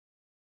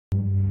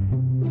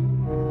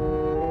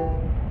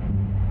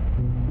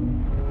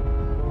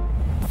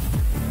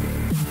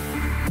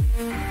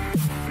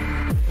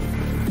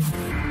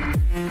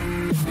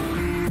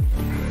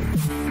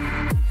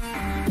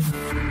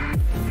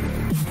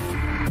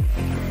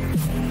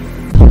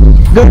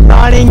Good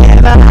morning,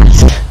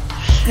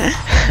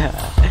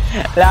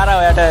 Lara,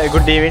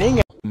 good evening.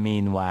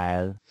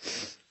 Meanwhile,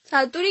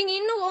 සතුටින්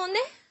ඉන්න කොහොමද?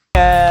 ඒ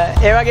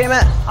වගේම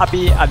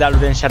අපි අද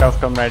අලුතෙන් Shadow of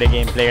Tomb Raider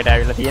gameplay එකට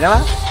ඇවිල්ලා තියෙනවා.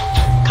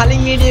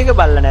 කලින් වීඩියෝ එක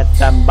බලලා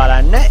නැත්නම්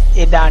බලන්න.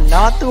 එදා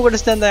නවත්වපු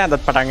කොටස දැන් අදත්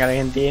පටන්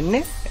ගන්න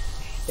තියෙන්නේ.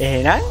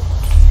 එහෙනම්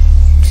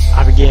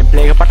අපි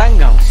gameplay එක පටන්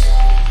ගමු.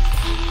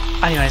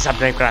 අනිවාර්යෙන්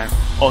subscribe කරන්න.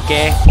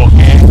 Okay.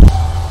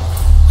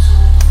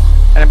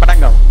 එහෙනම් පටන්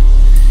ගමු.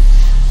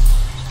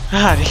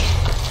 හරි.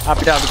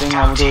 අපිට අලුතෙන්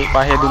아무තු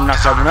පහේ දුන්නක්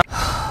ලැබුණා.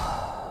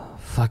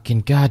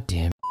 fucking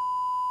goddamn.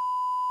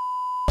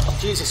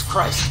 Jesus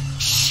Christ.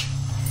 Shh.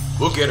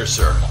 We'll get her,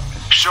 sir.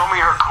 Show me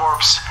her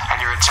corpse, and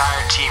your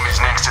entire team is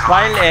next in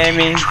While line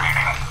aiming,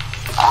 training.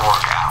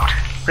 Work out.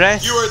 Press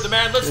You are the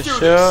man. Let's do shoot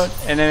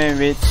this. enemy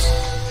with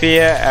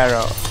fear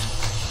arrow.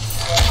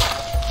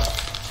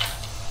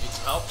 Need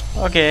some help?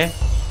 Okay.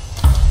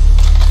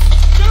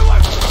 Get away!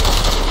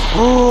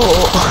 Oh.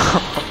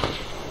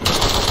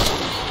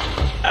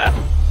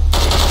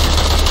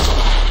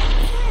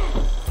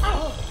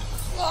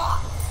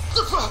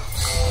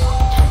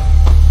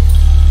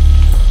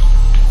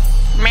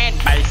 Made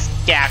by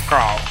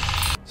Scarecrow.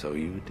 So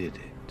you did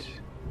it.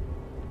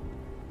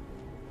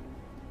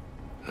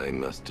 I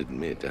must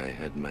admit I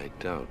had my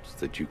doubts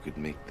that you could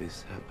make this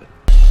happen.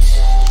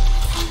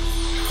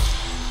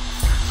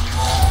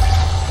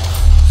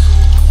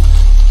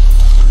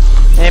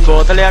 මේ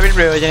බෝතලේ අපිට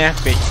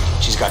ප්‍රයෝජනයක් වෙයි.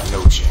 She's got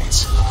no chance.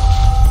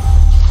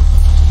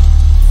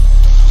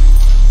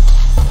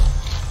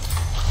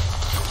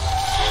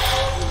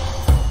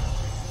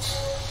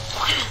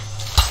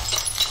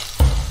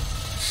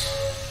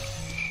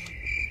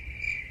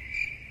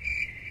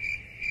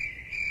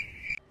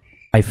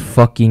 I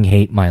fucking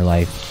hate my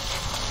life.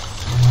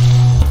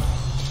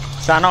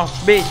 Son of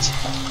bitch.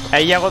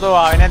 ඇයි යකෝ තෝ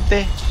ආවේ නැත්තේ?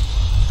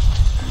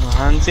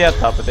 මහන්සියත්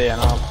අපතේ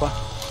යනවා අප්පා.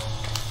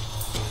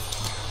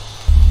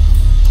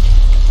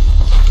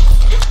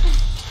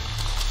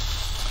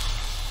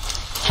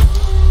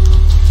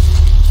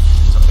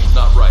 Something's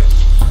not right.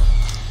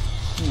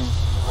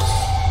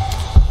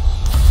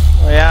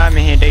 ඔයා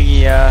මෙහෙට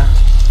ගියා.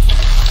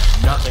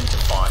 Nothing to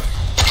find.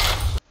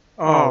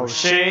 Oh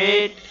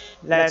shit.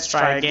 Let's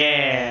try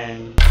again.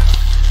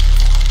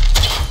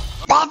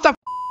 What the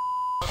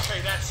Okay,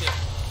 that's it.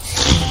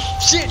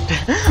 shit?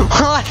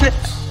 What?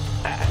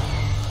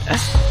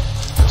 There's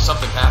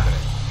something happening.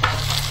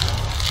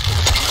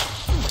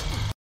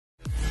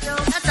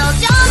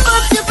 Jump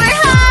up super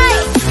high,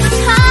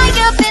 high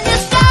up in the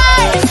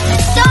sky.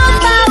 Don't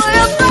power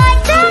of my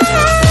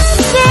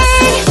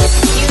dancing.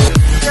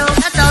 Jump.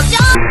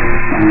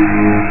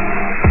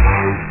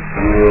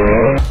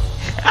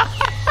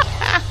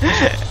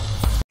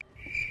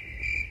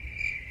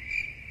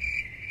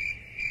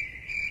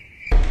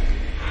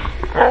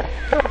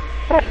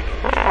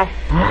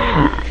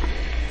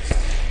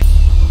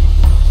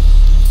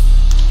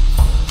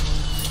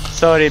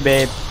 Sorry,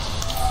 babe.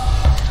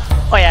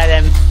 ඔයා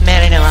දැන්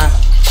මැරෙනවා.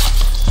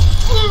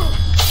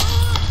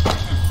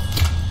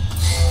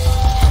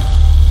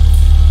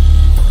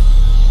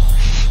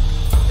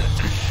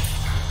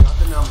 Got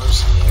the numbers.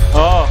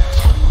 Oh.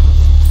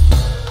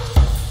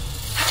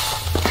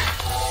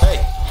 Hey,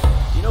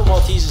 you know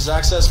Maltese's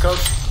access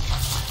code?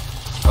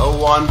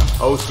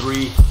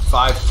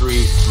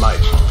 010353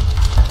 Mike.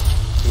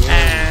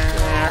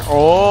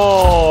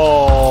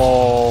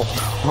 Oh.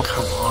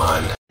 Come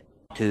on.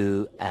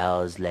 2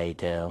 hours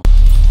later.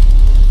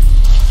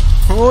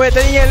 එතනින්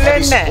Heavy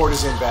එල්ලෙන්නේ. support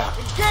is inbound.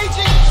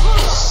 Engaging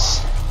troops!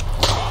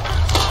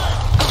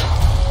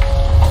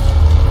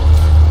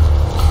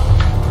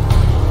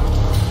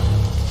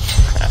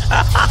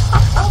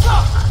 Hold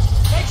up!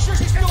 Make sure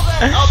she's still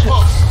there!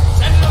 Outpost!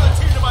 Send another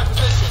team to my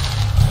position!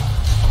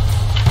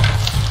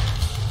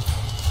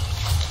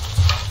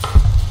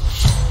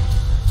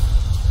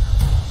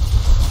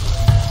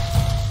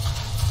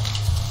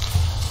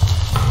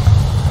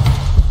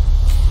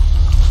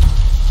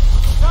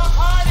 Stop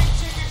hiding,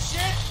 chicken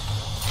shit!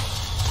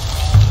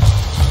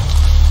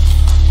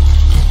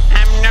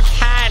 I'm not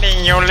hiding,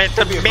 you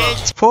little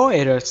bitch. For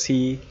error C,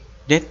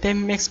 Death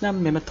MX නම්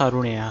මෙම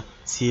තරුණයා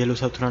සියලු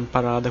සතුරන්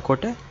පරාද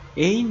කොට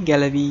එයින්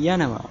ගැලවී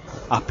යනවා.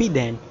 අපි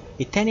දැන්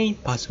එතැනින්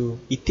පසු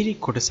ඉතිරි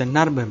කොටස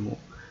නරඹමු.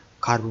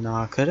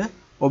 කරුණාකර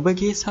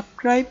ඔබගේ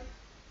subscribe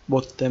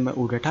බොත්තම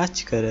උඩ ටච්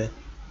කර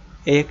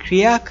එය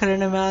ක්‍රියා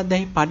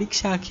කරනවාදැයි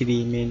පරීක්ෂා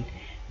කිරීමෙන්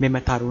මෙම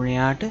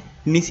තරුණයාට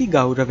නිසි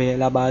ගෞරවය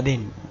ලබා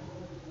දෙන්න.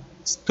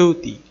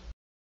 ස්තුතියි.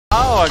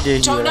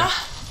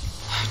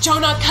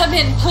 Jonah, come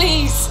in,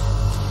 please.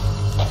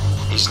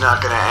 He's not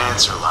gonna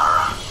answer,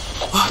 Lara.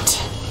 What?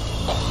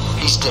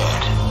 He's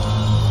dead.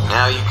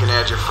 Now you can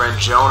add your friend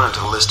Jonah to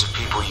the list of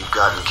people you've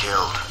gotten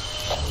killed.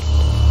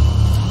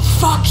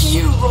 Fuck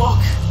you,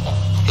 Rock.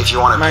 If you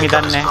want to pick up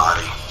his Magdalene.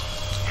 body,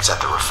 it's at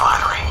the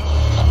refinery.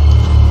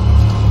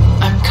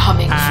 I'm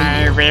coming for I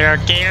you. will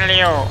kill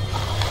you.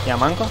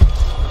 Yamanko?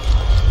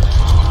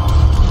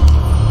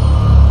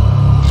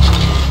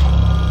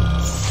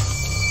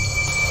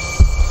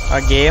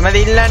 ගේම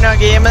දිල්ලන්න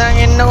ගේම නම්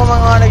එන්නකො මම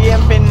ඔයාලට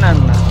game පෙන්නන්න.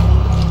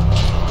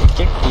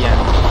 Check tiyan.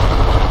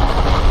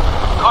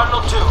 Cardinal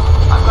 2,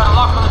 I've got a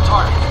lock on the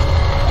target.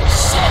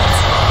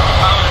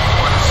 Pilot and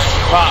board,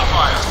 Wow.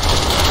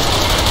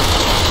 fire.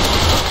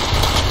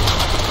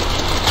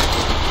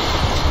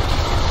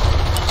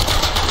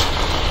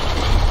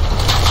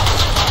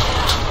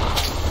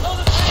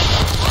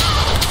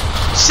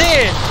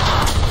 Shit!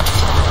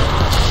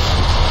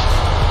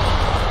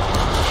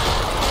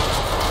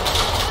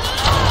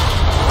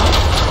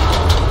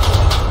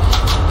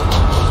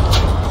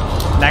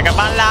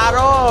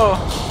 Nagapanlaro!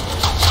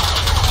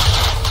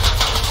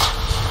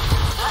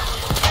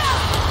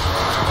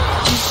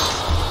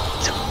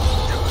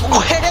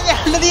 කොහෙටද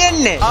යන්න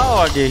තියෙන්නේ? ආ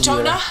වගේ කියලා.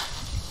 Jonah?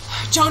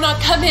 Jonah,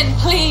 come in,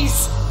 please.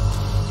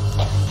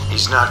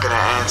 He's not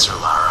gonna answer,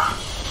 Lara.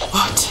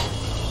 What?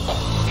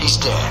 He's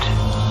dead.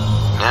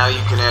 Now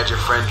you can add your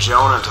friend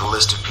Jonah to the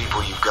list of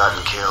people you've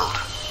gotten killed.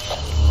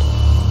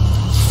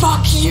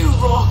 Fuck you,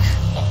 Rock.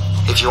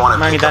 If you want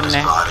to pick up his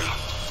Mangidanne. body,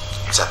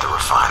 it's at the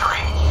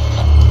refinery.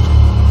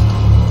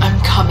 I'm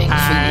coming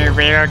for I you.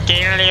 will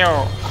kill you.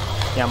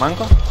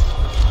 Yamanko?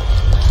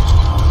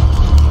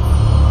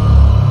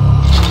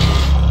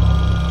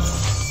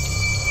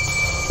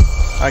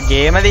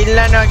 ගේම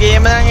දිල්ලන්නවා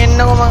ගේම දැන්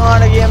එන්නකො මම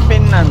ඔයාලට game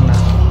පෙන්නන්න.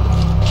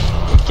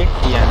 එකෙක්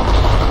කියන්නේ.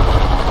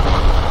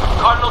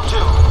 Cardinal 2,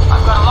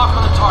 I've got a lock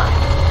on the target.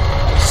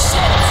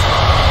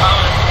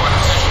 Pilot and board,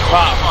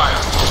 Wow. fire.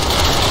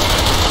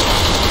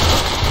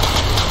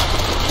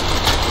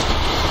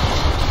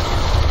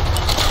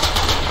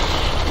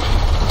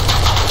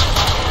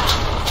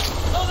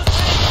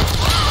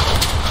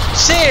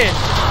 Shit!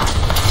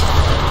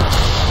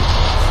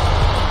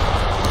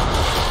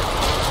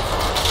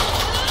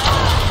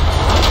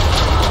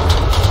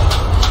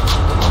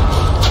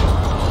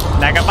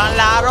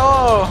 Nagapanlaro!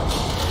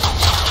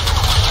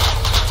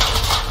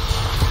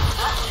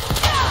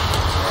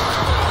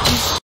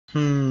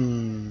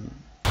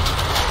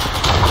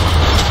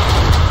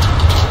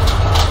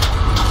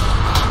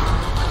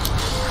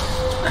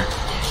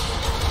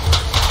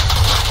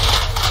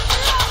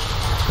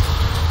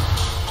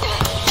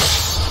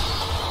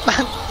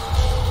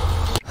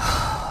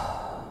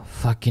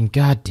 Fucking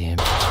goddamn.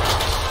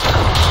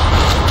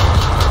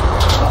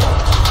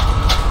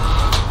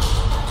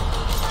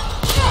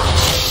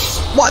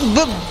 What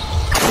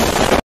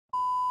the?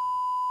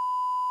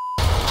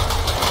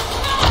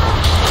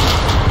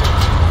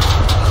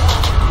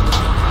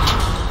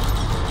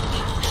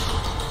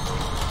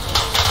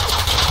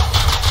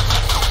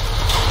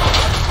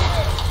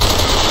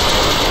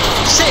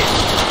 Shit!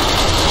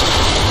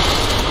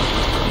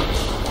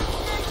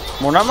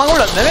 මොනම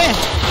මගුලක්ද මේ?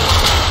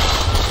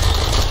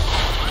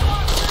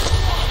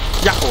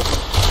 යකෝ.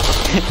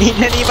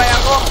 ඉන්න දීපා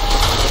යකෝ.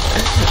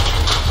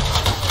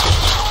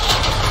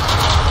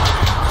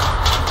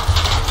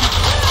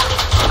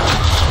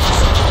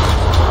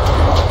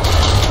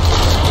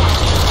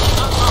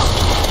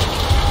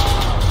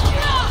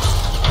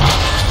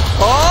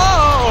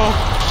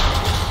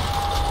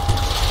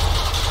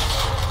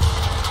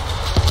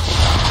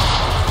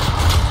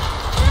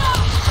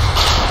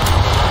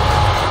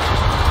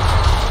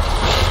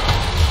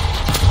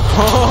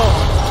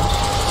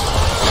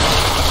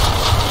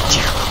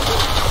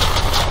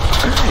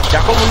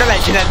 යකෝ මුන්න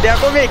ලයිට් නැද්ද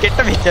යකෝ මේ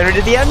කෙට්ට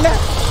මෙච්චරට තියන්න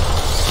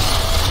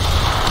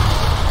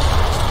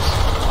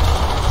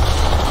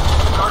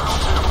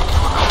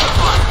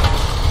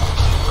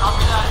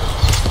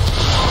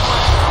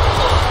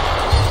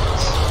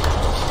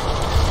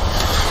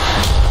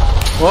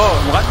ඕ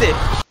මොකද්ද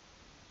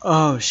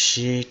Oh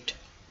shit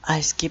I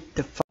skipped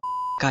the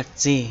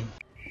cutscene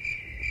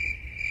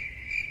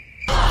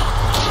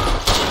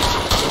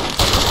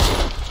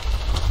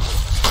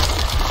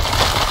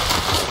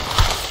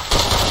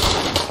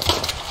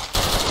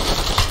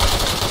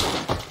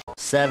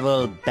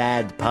Several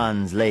bad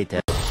puns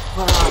later.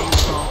 Where are you,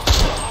 Rock?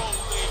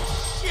 Holy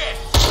shit!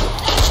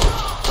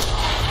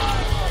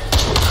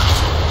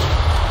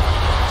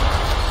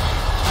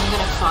 I'm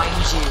gonna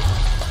find you.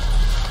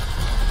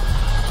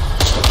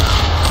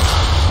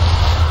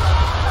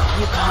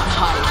 You can't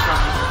hide from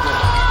me,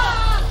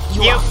 Rock.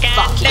 You are can't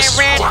fucking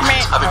defeat squat. me.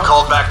 I've been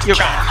called back to You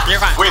camp. can't, you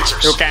can't.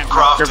 Winters, You can't,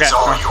 Croft you is can't,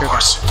 all you can't.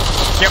 yours.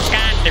 You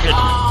can't defeat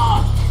me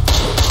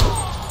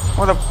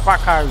What the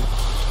fuck are you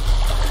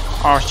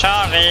Oh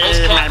sorry Base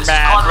camp, my this is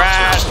bad Cardinal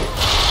bad 2.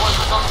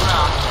 Forces on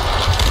ground.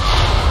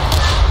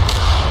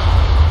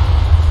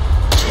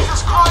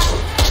 Jesus Christ!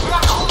 We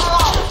have to hold her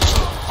off!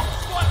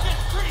 Watch it,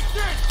 pretty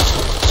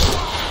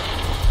good!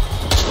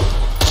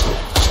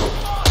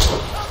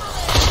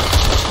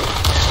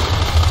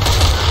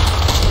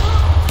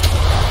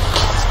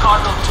 This is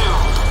Cardinal 2.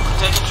 We're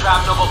taking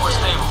trap, no, but we're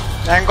stable.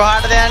 දැන්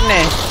කොහාටද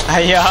යන්නේ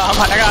අයියා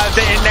මට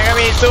ගාල්සෙන් එක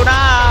miss වුණා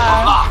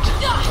Locked.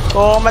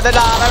 කොහමද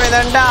ඩාලා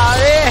මෙතනට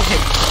ආවේ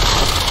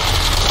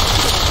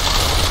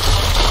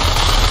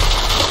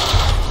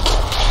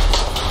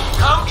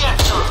Come get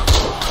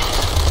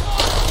some!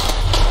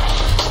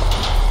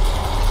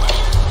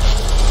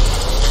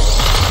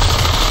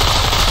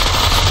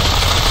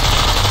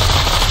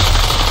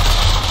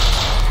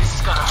 This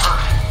is gonna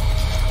hurt.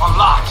 A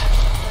lot.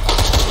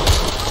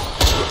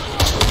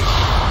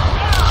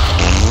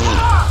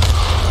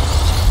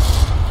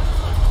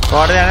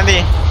 කොහොමද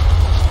යන්නේ?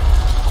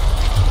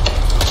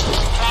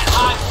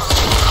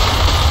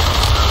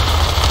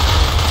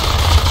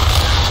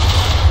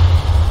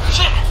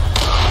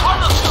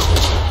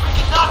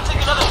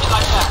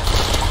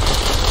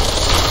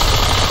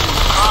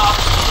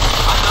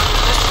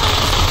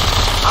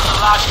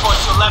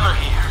 Lever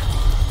here.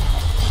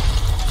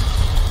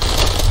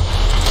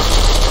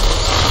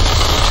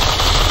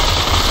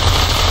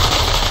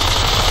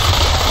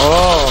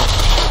 Oh.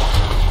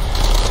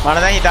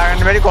 මට දැන් හිතා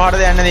ගන්න බැරි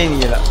කොහටද යන්න දෙන්නේ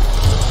කියලා.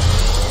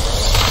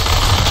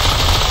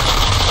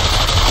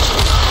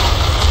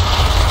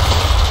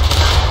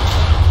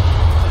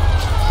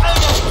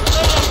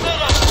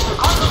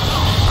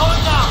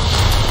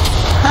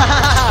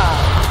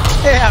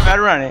 එයා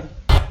මරුණානේ.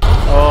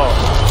 ඕ.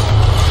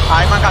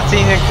 ආයි මම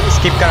කට්සීන් එක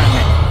ස්කිප්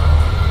කරන්නේ.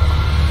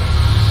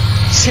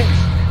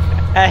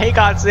 ඇයි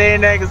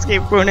කට්සීන් එක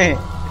ස්කිප් වුනේ?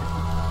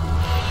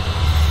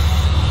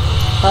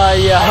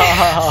 අයියා.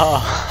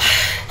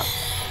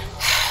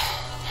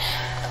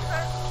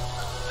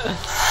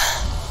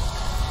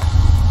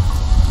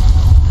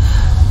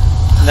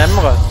 දැන්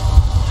මොකද?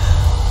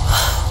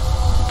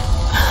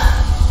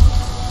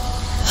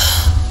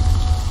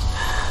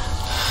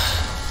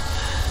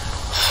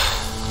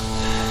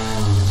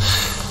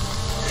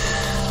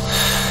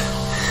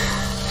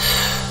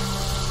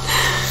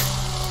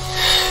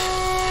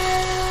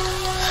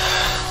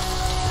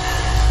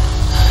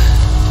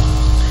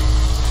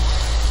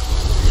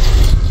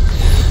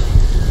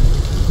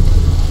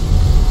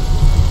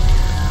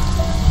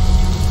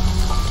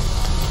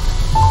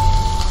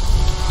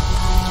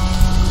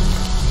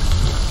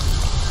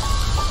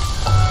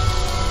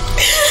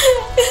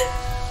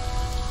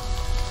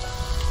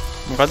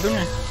 මොකක්ද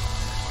උනේ?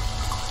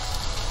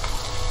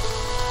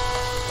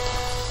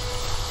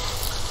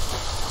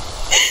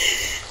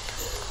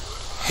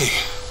 Hey,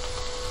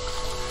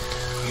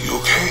 are you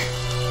okay?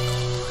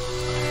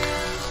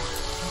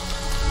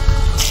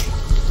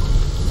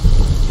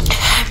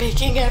 I'm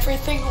making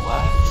everything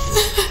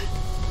worse.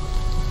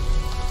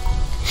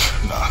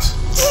 You're not.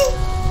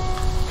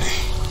 Hey,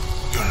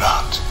 you're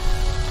not.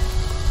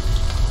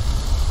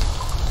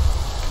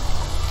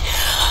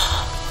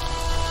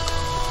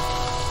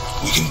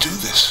 We can do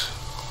this.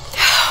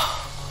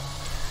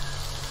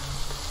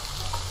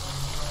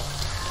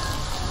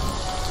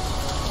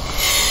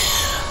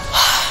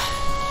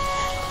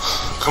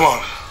 Come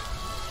on.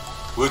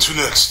 Where to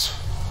next?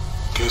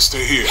 Can't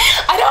stay here.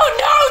 I don't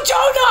know,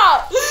 Jonah!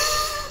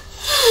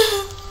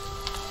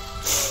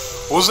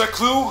 What was that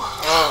clue?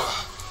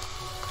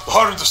 The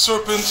heart of the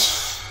serpent.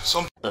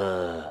 Some.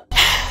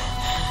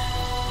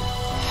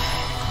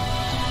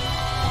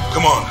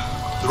 Come on.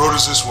 The road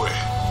is this way.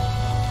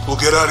 We'll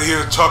get out of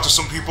here, talk to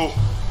some people.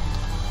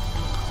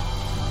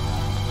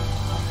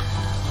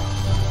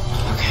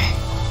 Okay.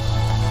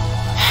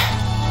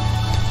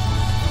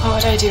 What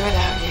would I do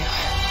without you?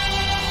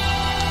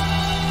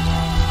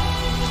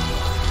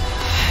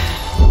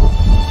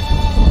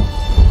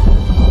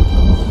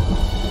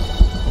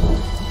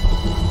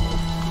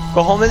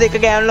 කොහොමද එක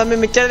ගෑනු ළමයි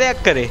මෙච්චර දෙයක්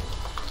කරේ?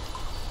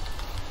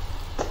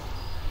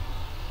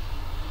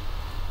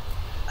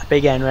 අපේ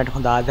ගෑනුන්ට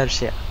හොඳ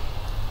ආදර්ශයක්.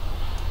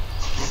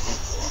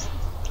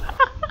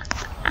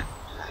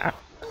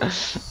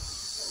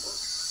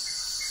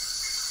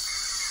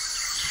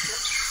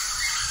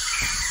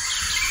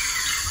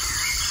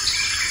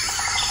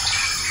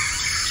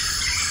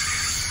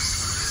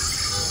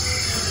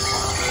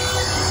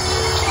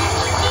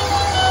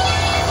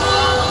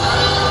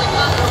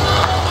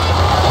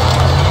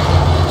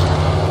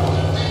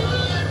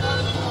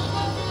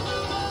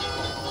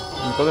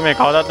 මොකද මේ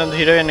කවදාවත් නැද්ද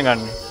හිර වෙන්න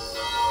ගන්නේ?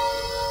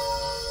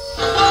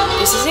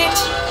 This is it.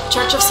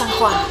 Church of San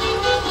Juan.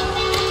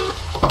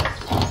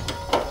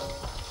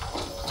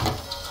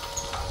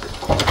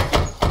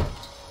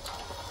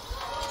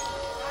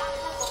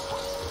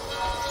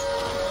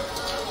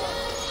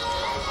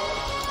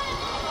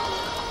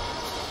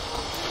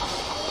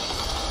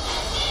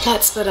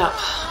 Let's split up.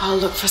 I'll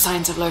look for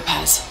signs of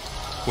Lopez.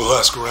 We'll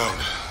ask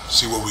around,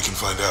 see what we can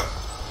find out.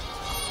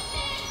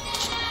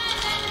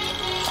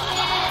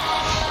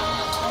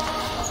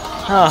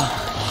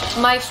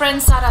 My friend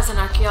Sarah's an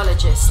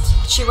archaeologist.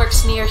 She works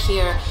near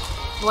here.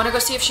 Want to go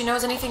see if she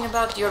knows anything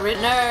about your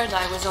nerd?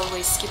 I was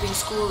always skipping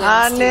school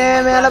and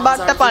stealing my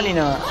grandma's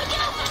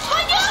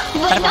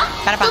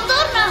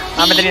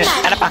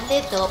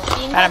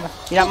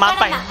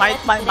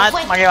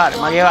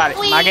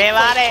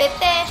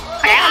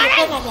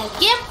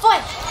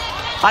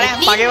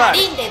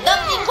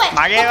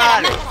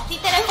RV.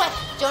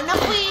 Yo no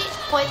fui,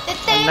 fue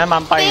Tete.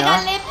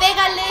 Pégale,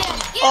 pégale.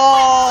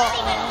 Oh.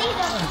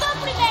 Divertido.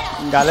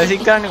 Gala sih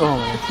kan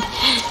කොහොමද?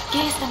 ¿Qué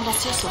es tan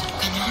gracioso?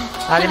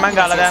 හරි මං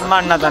ගාලා දැන්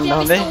මන්න තන්න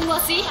හොඳේ.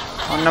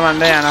 ඔන්න මන්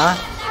දැන් යනවා.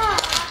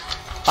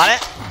 පාරේ.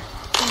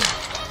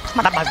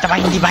 මට බල්ට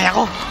වයින්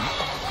දිබයකෝ.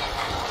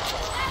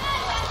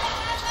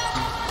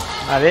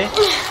 හරි.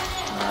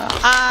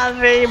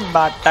 ආරේ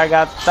බට්ට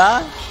ගත්තා.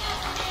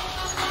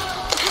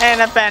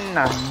 එන පෙන්න.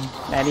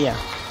 නැරියා.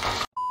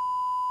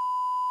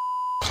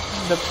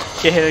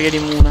 කෙහෙල් ගෙඩි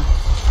මූණ.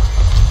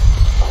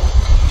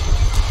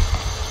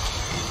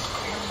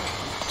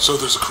 So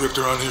there's a crypt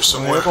around here ඔය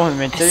somewhere. කොහොමද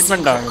මෙච්චර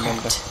ඉක්මනට ආවේ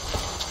මන්ට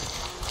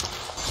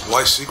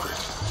Why secret?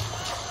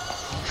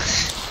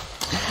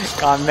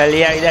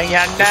 කම්මැලියි ඉතින්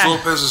යන්න If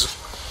Lopez is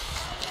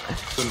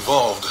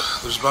involved,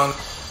 there's bound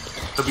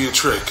to be a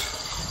trick.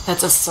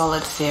 That's a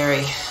solid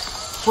theory.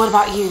 What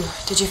about you?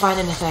 Did you find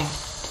anything?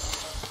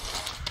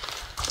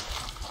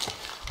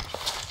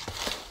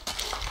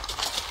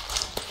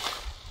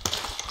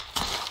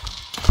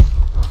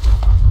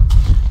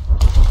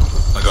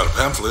 I got a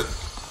pamphlet.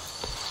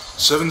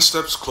 7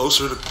 steps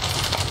closer to...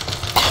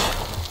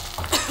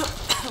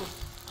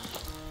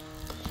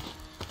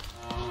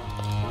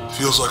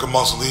 Feels like a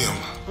mausoleum.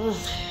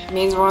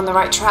 Means we're on the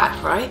right track,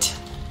 right?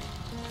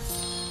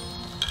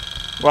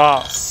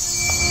 wow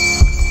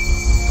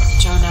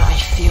Jonah, I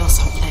feel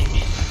something.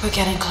 We're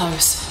getting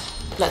close.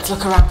 Let's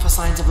look around for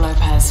signs of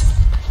Lopez.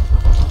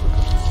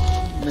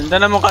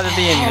 මෙතන මොකද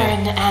තියෙන්නේ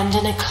Heron and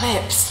an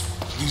eclipse.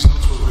 These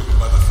notes were written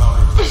by the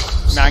founder of the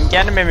business. මං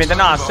කියන්නේ මේ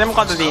මෙතන අස්සේ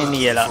මොකද තියෙන්නේ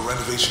කියලා For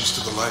renovations to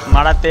the library.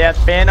 මටත් එයත්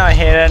පේනවා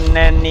හෙරන්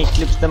and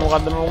eclipse ද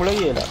මොකද්ද මොගල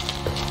කියලා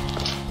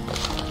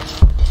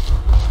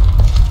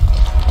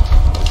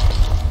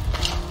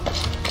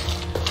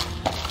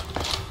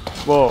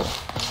Whoa.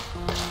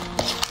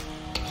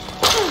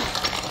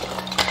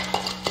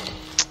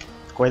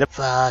 Quite a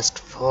fast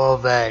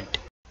forward.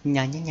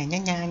 There's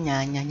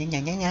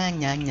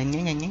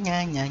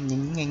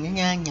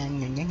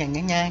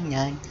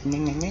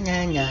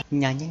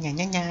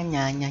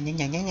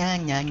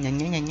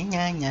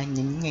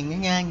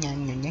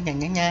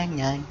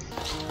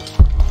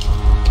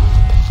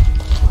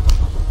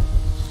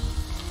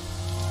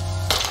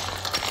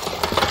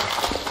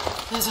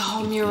a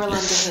whole mural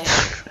under here.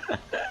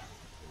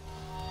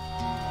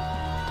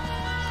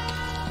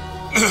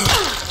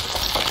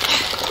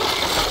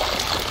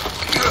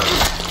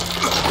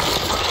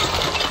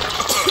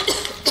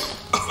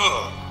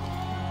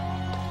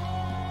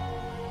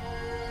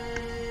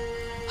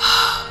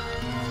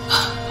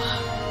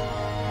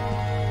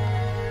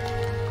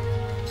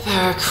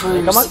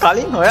 Veracruz. Come on,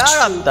 Colin.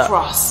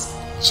 Cross.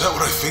 Is that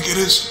what I think it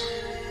is?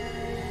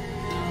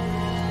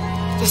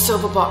 The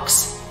silver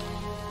box.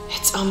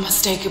 It's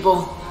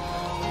unmistakable.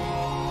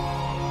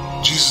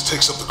 Jesus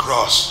takes up the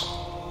cross.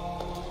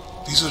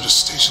 These are the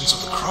stations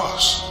of the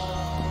cross.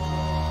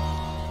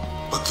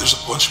 But there's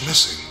a bunch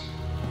missing.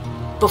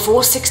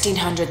 Before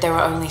 1600, there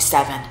were only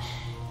 7.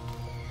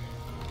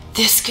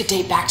 This could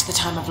date back to the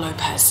time of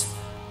Lopez.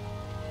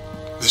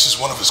 This is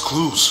one of his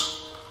clues.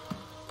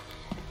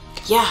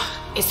 Yeah,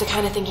 it's the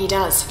kind of thing he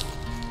does.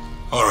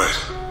 Alright.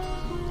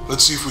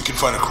 Let's see if we can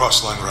find a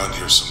cross line around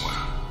here somewhere.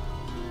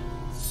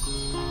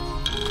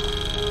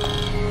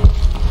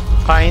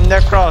 Find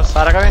the cross.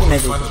 අරක When වෙන්නේ we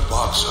නැති. find the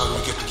box, how do we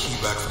get the key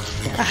back from the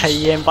beginning?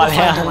 අයියෙන් We'll find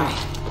a ඵලයන්. way.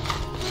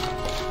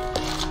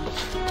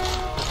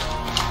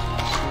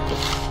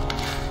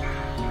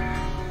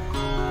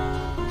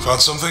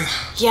 Found something?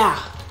 Yeah.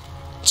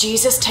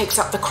 Jesus takes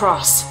up the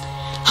cross.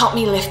 Help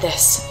me lift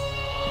this.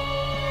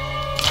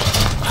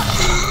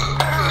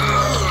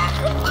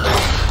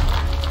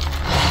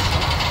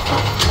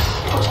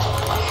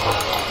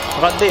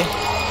 මොකද්ද?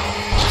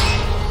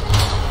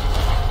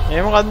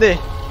 මේ මොකද්ද?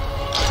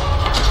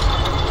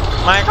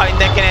 මම කලින්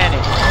දැක්කේ නෑනේ.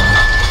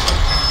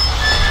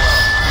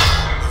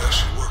 That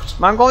actually worked.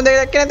 මං කොහොමද ඒක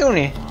දැක්කේ නැති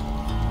උනේ?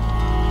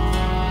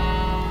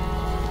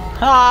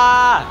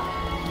 හා!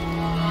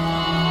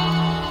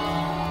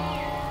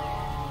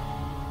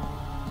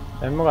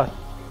 දැන් මොකක්ද?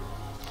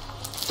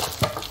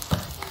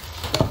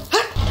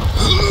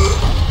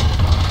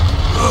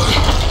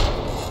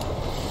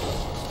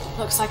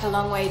 Looks like a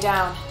long way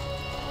down.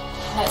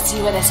 Let's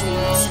see where this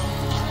leads.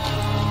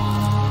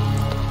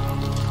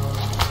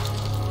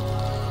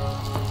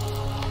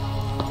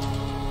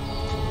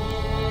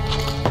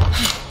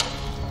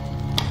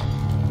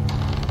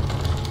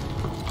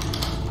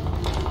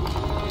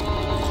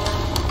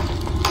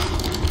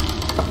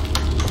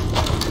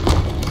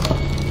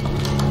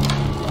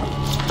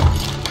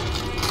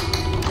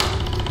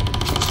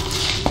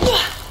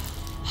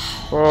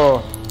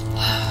 Oh.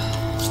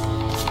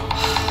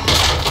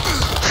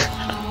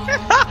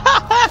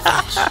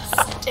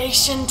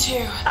 Station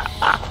 2.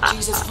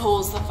 Jesus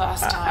falls the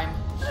first time.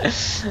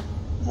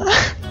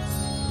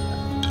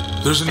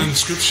 There's an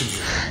inscription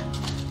here.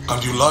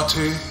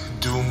 Andulate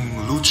dum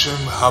lucem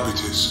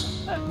habitis.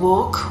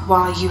 Walk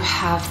while you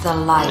have the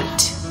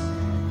light.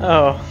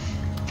 Oh.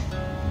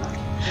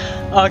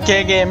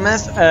 Okay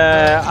gamers,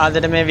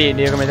 අදට මේ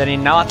video එක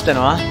මෙතනින්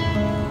නවත්තනවා.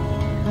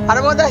 අර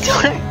මොකද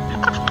ජෝනේ?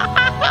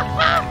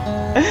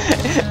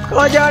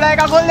 කො ජෝනේ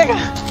කකුල් දෙක?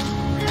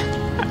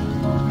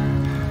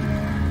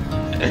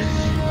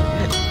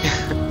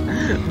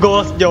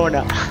 Ghost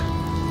Jonah.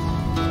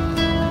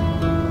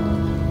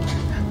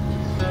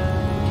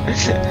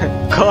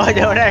 කො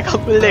ජෝනේ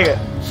කකුල් දෙක?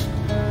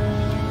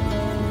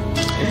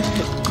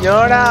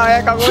 ජෝනා ඔය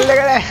කකුල් දෙක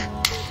නෑ.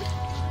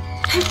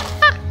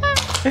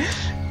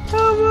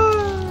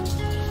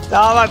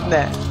 තාමත්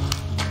නෑ.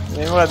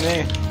 මේ මොකද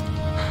මේ?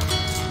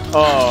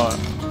 ඕ.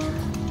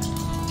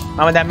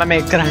 මම දැන්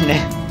මේක කරන්නේ.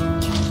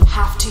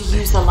 Have to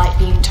use the light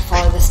beam to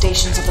follow the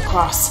stations of the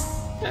cross.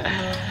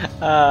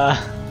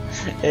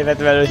 ඒ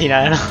පැත්ත බැලුවොත් hina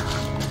යනවා.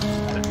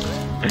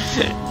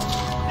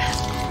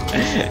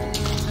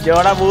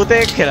 ජෝනා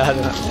භූතයෙක් කියලා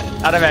හදනවා.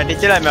 අර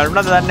වැටිච්චලා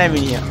මැරුණාද දන්නේ නැහැ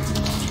මිනිහා.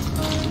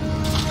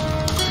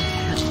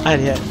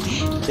 හරි හරි.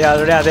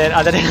 යාළුවනේ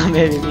අද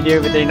මේ වීඩියෝ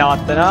එක මෙතනින්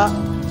නවත්තනවා.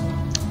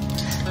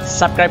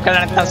 සබ්ස්ක්‍රයිබ්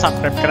කරලා නැත්නම්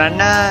සබ්ස්ක්‍රයිබ්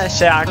කරන්න,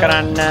 ෂෙයා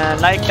කරන්න,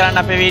 ලයික් කරන්න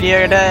අපේ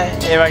වීඩියෝ එකට.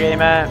 ඒ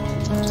වගේම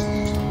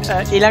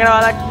ඊළඟට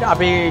ඔයාලා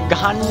අපි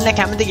ගහන්න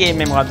කැමති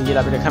ගේම් එක මොකද්ද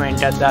කියලා අපිට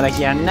කමෙන්ට් එකක් දාලා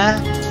කියන්න.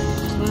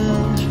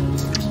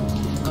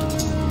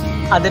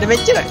 අදට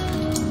මෙච්චරයි.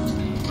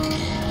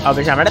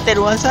 අපි සමහරට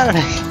තෙරුවන්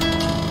සරණයි.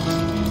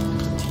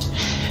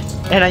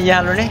 එහෙනම්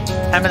යාළුවනේ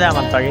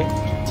හැමදාමත් වගේ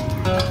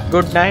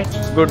good night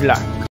good luck.